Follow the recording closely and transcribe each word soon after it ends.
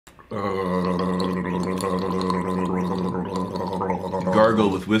Gargle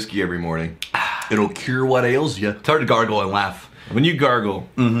with whiskey every morning. It'll cure what ails you. It's hard to gargle and laugh. When you gargle,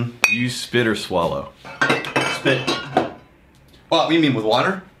 you spit or swallow. Spit. What do you mean with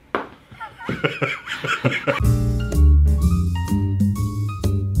water?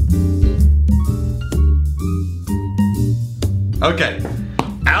 Okay,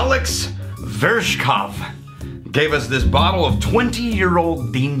 Alex Vershkov gave us this bottle of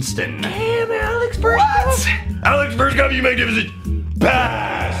 20-year-old Deanston. Damn, Alex Vershkov. What? Alex Vershkov, you magnificent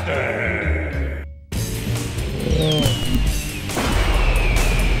bastard!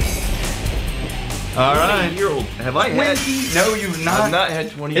 All right. 20-year-old. Have I had? 20? No, you've not. I've not had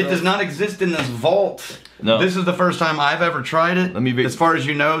 20. It does not exist in this vault. No. This is the first time I've ever tried it. Let me be- As far as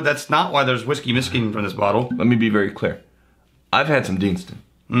you know, that's not why there's whiskey missing from this bottle. Let me be very clear. I've had some Deanston.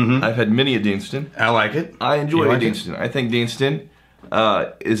 I've had many a Deanston. I like it. I enjoy You like it? Deanston. I think Deanston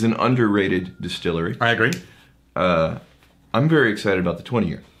is an underrated distillery. I agree. I'm very excited about the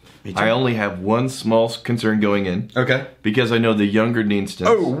 20-year. Me too. I only have one small concern going in. Okay. Because I know the younger Deanstons.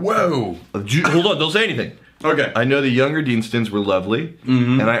 Oh, whoa. Hold on, don't say anything. Okay. I know the younger Deanstons were lovely.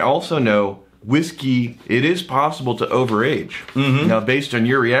 And I also know whiskey, it is possible to overage. Now, based on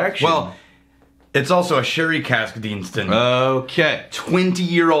your reaction. Well, it's also a sherry cask Deanston. Okay.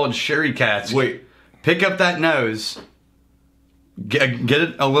 20-year-old sherry cask. Wait. Pick up that nose.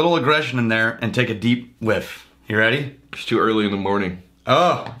 Get a little aggression in there and take a deep whiff. You ready? It's too early in the morning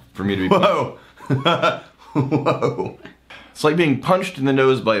Oh. for me to be Whoa. Whoa. It's like being punched in the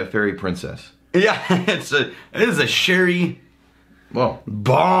nose by a fairy princess. Yeah, it is a sherry Well,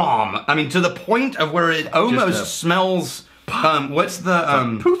 bomb. I mean, to the point of where it almost smells. What's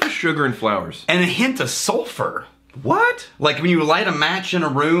the poof of sugar and flowers. and a hint of sulfur. What? Like when you light a match in a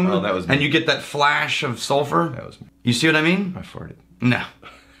room, Oh, that was me. and you get that flash of sulfur. That was me. You see what I mean? I farted. No.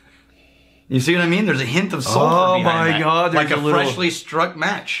 You see what I mean? There's a hint of sulfur. Oh behind my that. God, Like there's a a little- freshly struck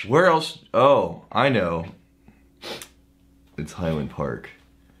match. Where else? Oh, I know. It's Highland Park.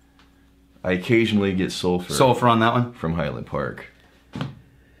 I occasionally get sulfur Sulfur on that one. from Highland Park.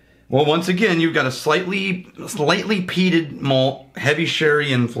 Well, once again, you've got a slightly peated malt, heavy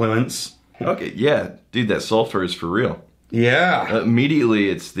sherry influence. Okay, yeah, dude, that sulfur is for real. Yeah. Immediately,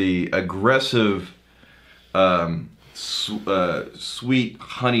 it's the aggressive, sweet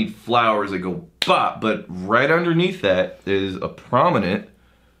honeyed flowers that go bop, but right underneath that is a prominent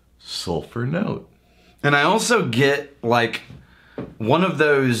sulfur note. And I also get like one of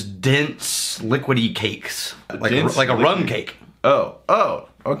those dense liquidy cakes, like Dense a rum liquid- cake. Oh,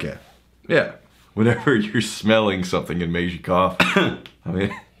 okay. Yeah. Whenever you're smelling something and makes you cough. I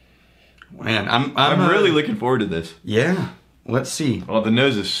mean, Man, I'm really looking forward to this. Yeah. Let's see. Oh, the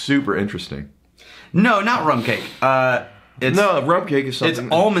nose is super interesting. No, not rum cake. It's No, rum cake is it's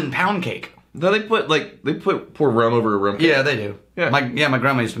something. almond pound cake. No, pour rum over a rum cake. Yeah, they do. Yeah. My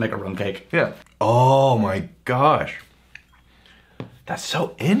grandma used to make a rum cake. Yeah. Oh my gosh. That's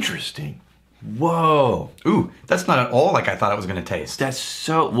so interesting. Whoa. Ooh, that's not at all like I thought it was going to taste. That's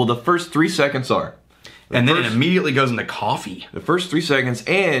so... Well, the first 3 seconds are. And then it immediately goes into coffee. The first 3 seconds,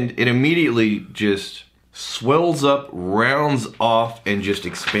 and it immediately just swells up, rounds off, and just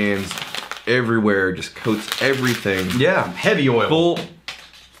expands everywhere, just coats everything. Yeah, heavy oil.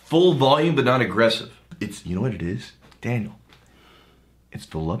 Full volume, but not aggressive. It's, you know what it is? Daniel. It's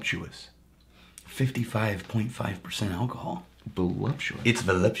voluptuous. 55.5% alcohol. Voluptuous. It's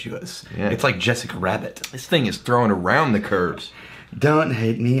voluptuous. Yeah. It's like Jessica Rabbit. This thing is throwing around the curves. Don't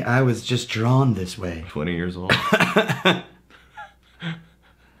hate me. I was just drawn this way. 20 years old.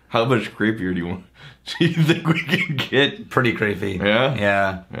 How much creepier do you think we can get? Pretty creepy. Yeah?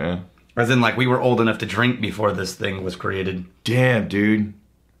 Yeah. Yeah. As in, like, we were old enough to drink before this thing was created. Damn, dude.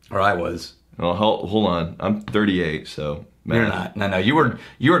 Or I was. Well, hold on. I'm 38, so... You're not. No, you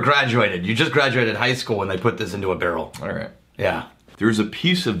were graduated. You just graduated high school when they put this into a barrel. All right. Yeah. There's a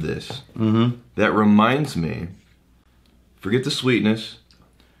piece of this that reminds me... Forget the sweetness.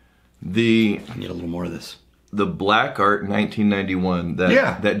 I need a little more of this. The Black Art 1991.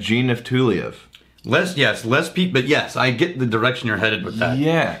 That Gene of Tuliev. Less peat, but yes, I get the direction you're headed with that.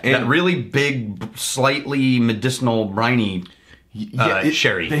 Yeah. That really big, slightly medicinal, briny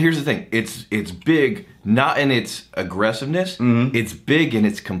sherry. But here's the thing. It's big, not in its aggressiveness. It's big in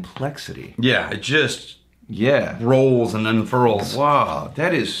its complexity. Yeah, it just Yeah. rolls and unfurls. Wow,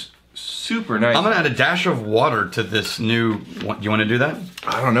 that is super nice. I'm going to add a dash of water to this new... Do you want to do that?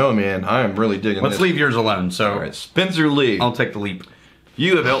 I don't know, man. I am really digging Let's this. leave yours alone. So All right, Spencer Lee. I'll take the leap.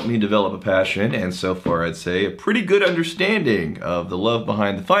 You have helped me develop a passion, and so far I'd say a pretty good understanding of the love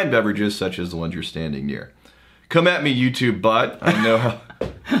behind the fine beverages such as the ones you're standing near. Come at me, YouTube bot. I know how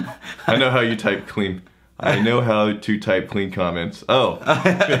I know how you type clean. I know how to type clean comments. Oh.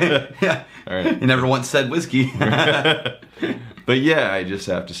 Yeah. All right. You never once said whiskey. But yeah, I just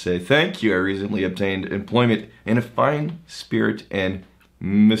have to say thank you. I recently obtained employment in a fine spirit and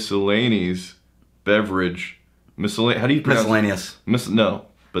miscellaneous beverage. How do you pronounce Miscellaneous. No,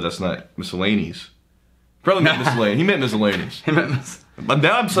 but that's not miscellaneous. Probably meant miscellaneous. He meant miscellaneous. But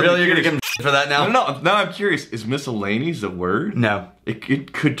now I'm suddenly Really? You're going to curious. give him for that now? No, now I'm curious. Is miscellaneous a word? No. It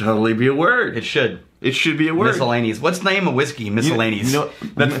could totally be a word. It should. It should be a word. Miscellaneous. What's the name of whiskey? Miscellaneous.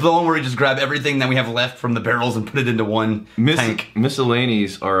 That's the one where we just grab everything that we have left from the barrels and put it into one tank.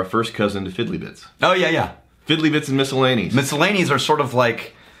 Miscellaneous are a first cousin to fiddly bits. Oh, yeah, yeah. Fiddly bits and miscellaneous. Miscellaneous are sort of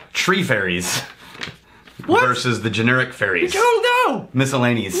like tree fairies. What? Versus the generic fairies. No!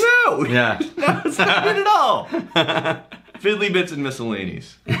 Miscellaneous. No! Yeah. No, it's not good at all. Fiddly bits and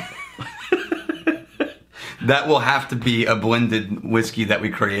miscellaneous. That will have to be a blended whiskey that we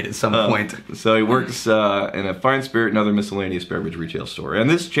create at some point. So he works in a fine spirit and other miscellaneous beverage retail store. And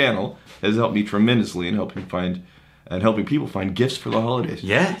this channel has helped me tremendously in helping people find gifts for the holidays.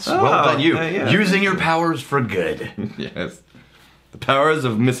 Yes, well done you. Yeah. Using your powers for good. Yes. The powers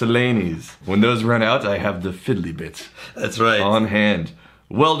of miscellaneous. When those run out, I have the fiddly bits. That's right. On hand.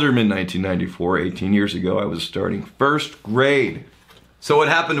 Welderman, 1994, 18 years ago, I was starting first grade. So what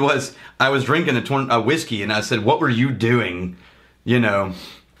happened was, I was drinking a whiskey, and I said, what were you doing,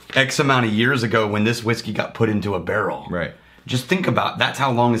 X amount of years ago when this whiskey got put into a barrel? Right. Just think about, that's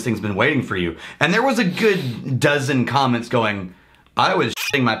how long this thing's been waiting for you. And there was a good dozen comments going, I was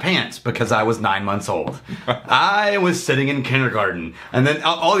shitting my pants because I was 9 months old. I was sitting in kindergarten. And then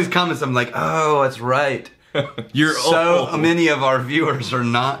all these comments, I'm like, oh, that's right. You're so old. many of our viewers are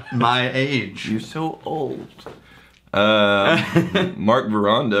not my age. You're so old. Mark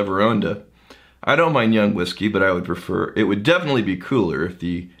Veronda. I don't mind young whiskey, but I would prefer, it would definitely be cooler if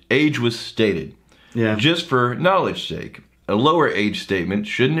the age was stated. Yeah. Just for knowledge sake. A lower age statement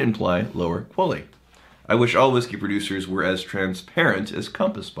shouldn't imply lower quality. I wish all whiskey producers were as transparent as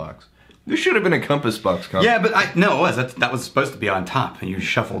Compass Box. There should have been a Compass Box comment. Yeah, but no, it was. That was supposed to be on top, and you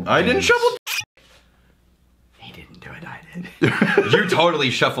shuffled. I didn't shuffle. He didn't do it, I did. You totally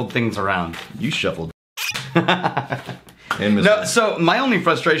shuffled things around. You shuffled. And No, so my only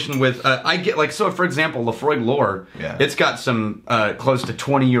frustration with, I get, like, so for example, Lafroig Lore, Yeah. it's got some close to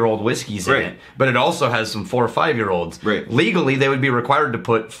 20-year-old whiskeys in Right. it, but it also has some 4 or 5-year-olds. Right. Legally, they would be required to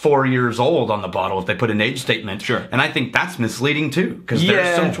put 4 years old on the bottle if they put an age statement. Sure. And I think that's misleading too, because Yeah.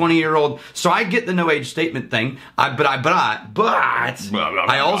 there's some 20-year-old. So I get the no age statement thing, but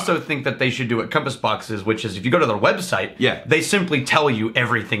I also think that they should do what Compass Box is, which is if you go to their website, Yeah. they simply tell you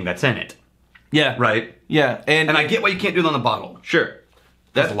everything that's in it. Yeah. Right? Yeah. And I get why you can't do it on the bottle. Sure.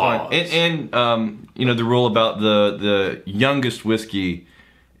 That's laws. fine. And the rule about the youngest whiskey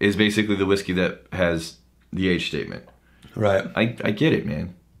is basically the whiskey that has the age statement. Right. I get it,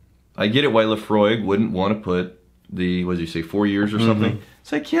 man. I get it why Lafroig wouldn't want to put the, what did you say, 4 years or something?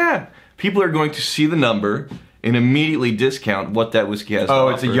 It's like, yeah, people are going to see the number and immediately discount what that whiskey has to Oh,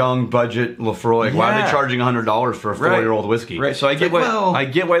 it's a offer. young budget Lafroig. Why are Yeah. they charging $100 for a 4-year-old whiskey? Right, so I get like, well- I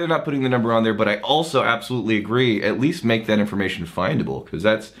get why they're not putting the number on there, but I also absolutely agree. At least make that information findable, because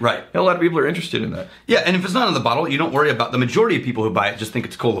that's Right. A lot of people are interested in that. Yeah, and if it's not on the bottle, you don't worry about the majority of people who buy it just think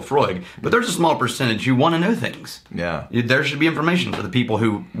it's cool Lafroig. But there's a small percentage who want to know things. Yeah. There should be information for the people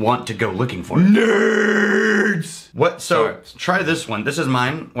who want to go looking for it. Nerds. What? So Sorry. try this one. This is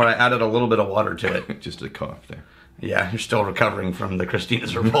mine, where I added a little bit of water to it. Just a cough there. Yeah, you're still recovering from the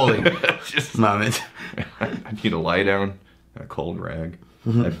Christina's Revolting moment. I need a lie down, a cold rag.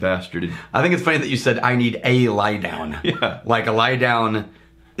 That bastarded. I think it's funny that you said, I need a lie down. Yeah. Like a lie down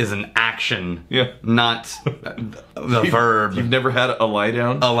is an action, Yeah. not the verb. You've never had a lie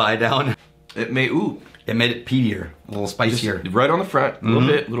down? A lie down. It may, It made it peatier, a little spicier. right on the front, a little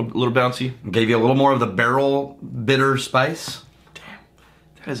bit, little bouncy. Gave you a little more of the barrel bitter spice.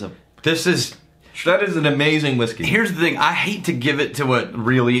 That is an amazing whiskey. Here's the thing, I hate to give it to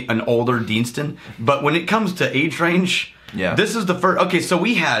an older Deanston, but when it comes to age range, Yeah. this is the first. Okay, so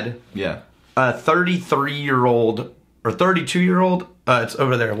we had Yeah. a 33-year-old or 32-year-old. It's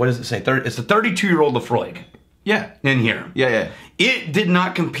over there. What does it say? It's a 32-year-old Lafroig Yeah. in here. Yeah. It did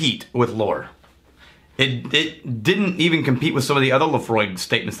not compete with Lore. It didn't even compete with some of the other Lafroig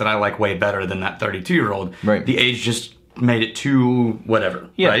statements that I like way better than that 32-year-old. Right. The age just made it too whatever.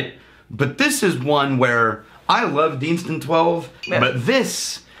 Yeah. Right? But this is one where I love Deanston 12, Yeah. but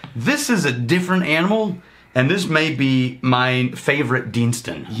this is a different animal, and this may be my favorite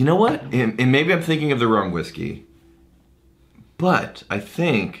Deanston. You know what? And maybe I'm thinking of the wrong whiskey. But I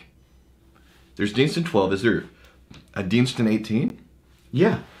think there's Deanston 12. Is there a Deanston 18?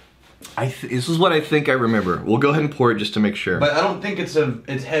 Yeah. This is what I think I remember. We'll go ahead and pour it just to make sure. But I don't think it's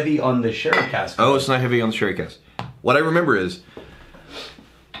heavy on the sherry cask. Oh, it's not heavy on the sherry cask. What I remember is,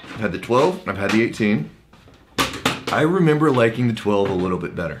 I've had the 12, I've had the 18. I remember liking the 12 a little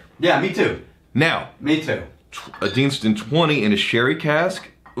bit better. Yeah, me too. Now. Me too. A Deanston 20 in a sherry cask.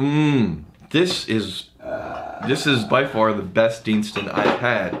 This is by far the best Deanston I've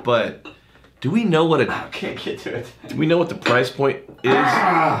had, but do we know what I can't get to it. Do we know what the price point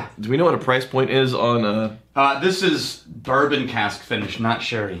is? Do we know what a price point is on this is bourbon cask finish, not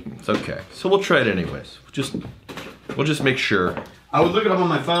sherry. It's okay. So we'll try it anyways. We'll just make sure. I would look it up on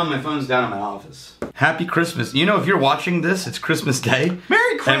my phone. My phone's down in my office. Happy Christmas. You know, if you're watching this, it's Christmas Day.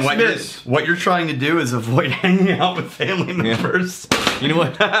 Merry Christmas! And what you're trying to do is avoid hanging out with family members. Yeah. You know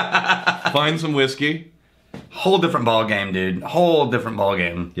what? Find some whiskey. Whole different ball game, dude. Whole different ball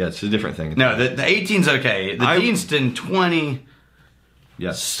game. Yeah, it's a different thing. No, the 18's okay. The Deanston 20.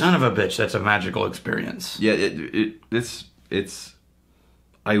 Yeah. Son of a bitch, that's a magical experience. Yeah, it's.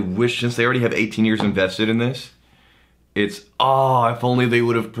 I wish, since they already have 18 years invested in this, if only they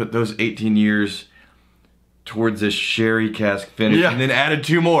would have put those 18 years towards this sherry cask finish and then added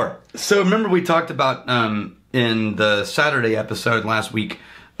 2 more. So remember we talked about in the Saturday episode last week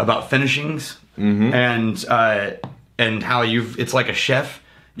about finishings and how it's like a chef.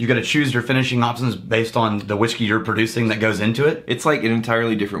 You got to choose your finishing options based on the whiskey you're producing that goes into it. It's like an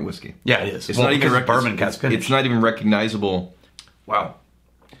entirely different whiskey. Yeah, it is. It's not even bourbon cask finish. It's not even recognizable. Wow.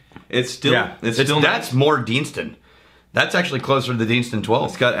 It's still that's more Deanston. That's actually closer to the Deanston 12.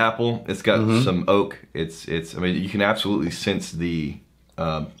 It's got apple. It's got some oak. It's. I mean, you can absolutely sense the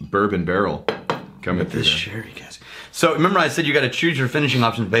bourbon barrel coming with through this there. sherry cask. So remember, I said you got to choose your finishing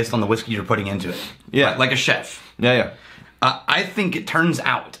options based on the whiskey you're putting into it. Yeah, like a chef. Yeah, yeah. I think it turns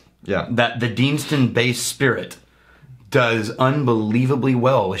out that the Deanston base spirit does unbelievably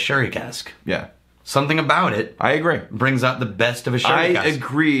well with sherry cask. Yeah. Something about it. I agree. Brings out the best of a sherry cask. I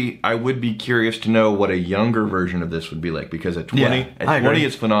agree. I would be curious to know what a younger version of this would be like, because at 20,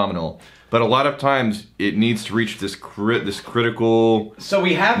 it's phenomenal. But a lot of times it needs to reach this critical so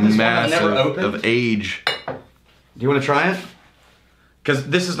we have this mass one that never opened. of age. Do you want to try it? Because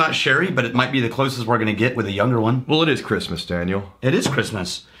this is not sherry, but it might be the closest we're going to get with a younger one. Well, it is Christmas, Daniel. It is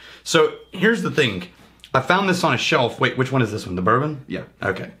Christmas. So here's the thing. I found this on a shelf. Wait, which one is this one? The bourbon? Yeah.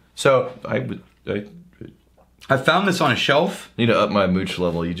 Okay. So I found this on a shelf. Need to up my mooch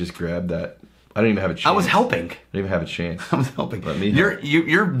level. You just grabbed that. I didn't even have a chance. I was helping. I didn't even have a chance. I was helping. Let me your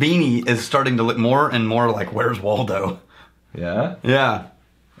beanie is starting to look more and more like Where's Waldo. Yeah? Yeah.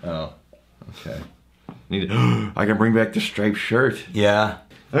 Oh, okay. I can bring back the striped shirt. Yeah.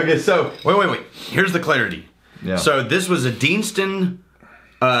 Okay, so, wait. Here's the clarity. Yeah. So this was a Deanston,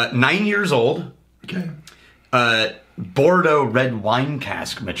 9 years old. Okay. Bordeaux red wine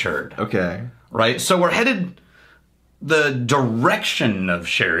cask matured. Okay. Right? So we're headed the direction of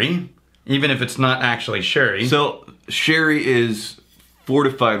sherry, even if it's not actually sherry. So sherry is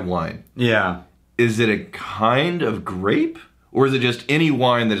fortified wine. Yeah. Is it a kind of grape? Or is it just any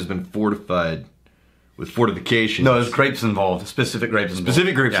wine that has been fortified with fortification? No, there's grapes involved. Specific grapes involved.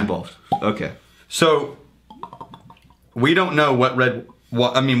 Specific grapes involved. Okay. So we don't know what red...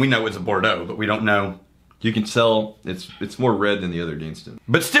 Well, I mean, we know it's a Bordeaux, but we don't know... You can tell it's more red than the other Deanston.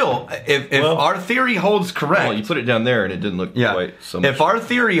 But still, if our theory holds correct... Well, you put it down there and it didn't look quite so much. If our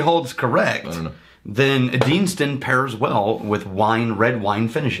theory holds correct, I don't know. Then a Deanston pairs well with red wine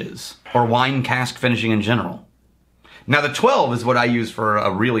finishes. Or wine cask finishing in general. Now, the 12 is what I use for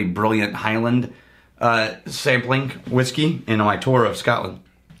a really brilliant Highland sampling whiskey in my tour of Scotland.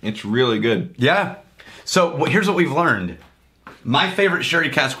 It's really good. Yeah. So here's what we've learned. My favorite sherry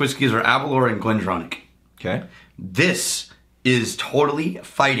cask whiskeys are Aberlour and Glendronach. Okay. This is totally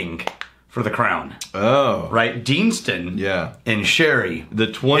fighting for the crown. Oh. Right? Deanston and sherry the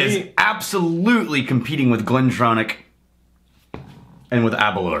 20 is absolutely competing with Glendronach and with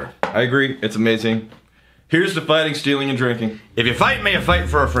Aberlour. I agree. It's amazing. Here's to fighting, stealing, and drinking. If you fight, may you fight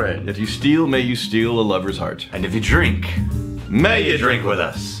for a friend. If you steal, may you steal a lover's heart. And if you drink, may you drink with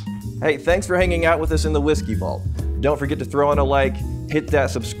us. Hey, thanks for hanging out with us in the Whiskey Vault. Don't forget to throw in a like, hit that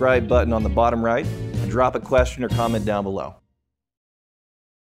subscribe button on the bottom right, and drop a question or comment down below.